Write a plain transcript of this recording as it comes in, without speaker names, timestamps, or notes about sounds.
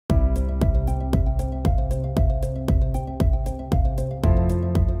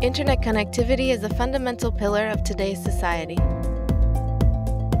Internet connectivity is a fundamental pillar of today's society.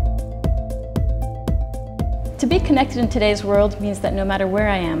 To be connected in today's world means that no matter where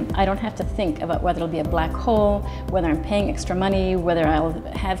I am, I don't have to think about whether it'll be a black hole, whether I'm paying extra money, whether I'll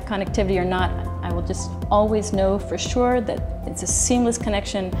have connectivity or not. I will just always know for sure that it's a seamless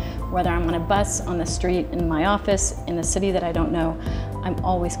connection, whether I'm on a bus, on the street, in my office, in a city that I don't know. I'm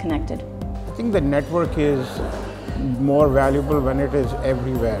always connected. I think the network is more valuable when it is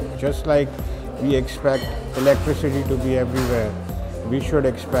everywhere. Just like we expect electricity to be everywhere, we should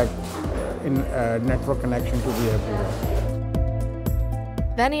expect network connection to be everywhere.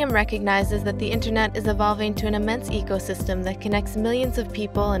 Veniam recognizes that the internet is evolving to an immense ecosystem that connects millions of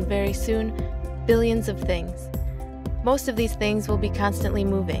people and very soon, billions of things. Most of these things will be constantly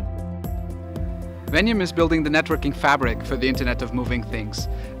moving. Veniam is building the networking fabric for the Internet of Moving Things.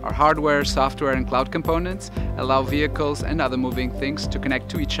 Our hardware, software and cloud components allow vehicles and other moving things to connect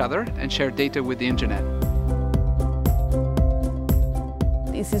to each other and share data with the Internet.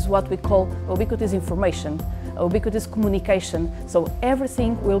 This is what we call ubiquitous information, ubiquitous communication. So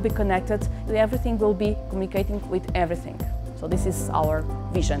everything will be connected, everything will be communicating with everything. So this is our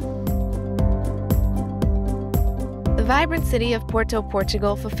vision. The vibrant city of Porto,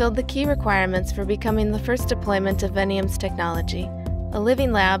 Portugal fulfilled the key requirements for becoming the first deployment of Veniam's technology, a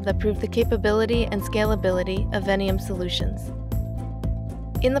living lab that proved the capability and scalability of Veniam solutions.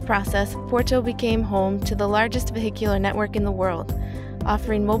 In the process, Porto became home to the largest vehicular network in the world,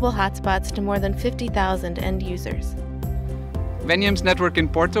 offering mobile hotspots to more than 50,000 end users. Veniam's network in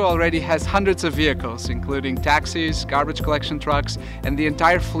Porto already has hundreds of vehicles, including taxis, garbage collection trucks, and the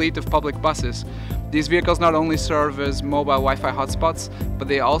entire fleet of public buses. These vehicles not only serve as mobile Wi-Fi hotspots, but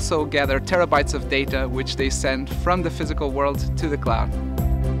they also gather terabytes of data which they send from the physical world to the cloud.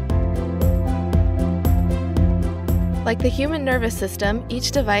 Like the human nervous system,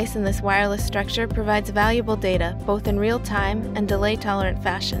 each device in this wireless structure provides valuable data, both in real time and delay-tolerant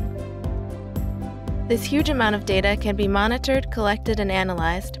fashion. This huge amount of data can be monitored, collected, and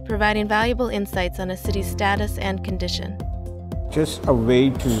analyzed, providing valuable insights on a city's status and condition. Just a way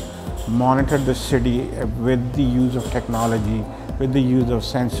to monitor the city with the use of technology, with the use of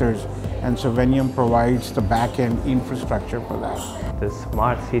sensors, and so Veniam provides the back-end infrastructure for that. The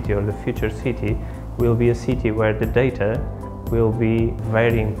smart city or the future city will be a city where the data will be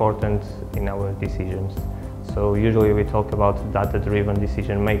very important in our decisions. So usually we talk about data-driven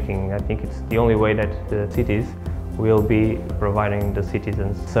decision making. I think it's the only way that the cities will be providing the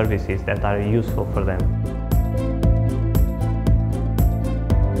citizens services that are useful for them.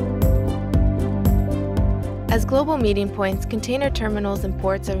 As global meeting points, container terminals and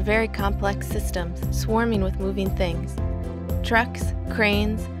ports are very complex systems, swarming with moving things. Trucks,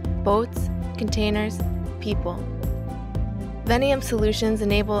 cranes, boats, containers, people. Veniam solutions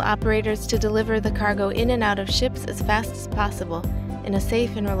enable operators to deliver the cargo in and out of ships as fast as possible in a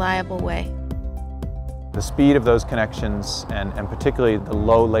safe and reliable way. The speed of those connections and particularly the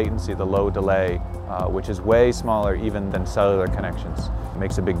low latency, the low delay, which is way smaller even than cellular connections,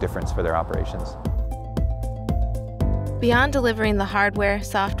 makes a big difference for their operations. Beyond delivering the hardware,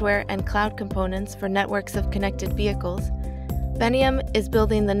 software, and cloud components for networks of connected vehicles, Veniam is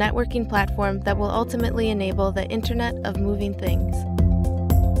building the networking platform that will ultimately enable the Internet of Moving Things.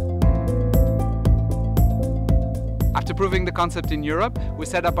 After proving the concept in Europe, we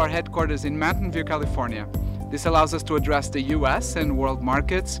set up our headquarters in Mountain View, California. This allows us to address the US and world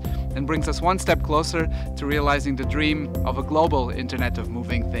markets and brings us one step closer to realizing the dream of a global Internet of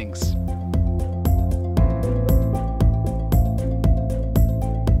Moving Things.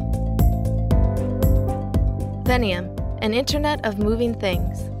 Veniam, an Internet of Moving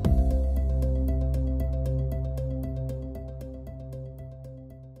Things.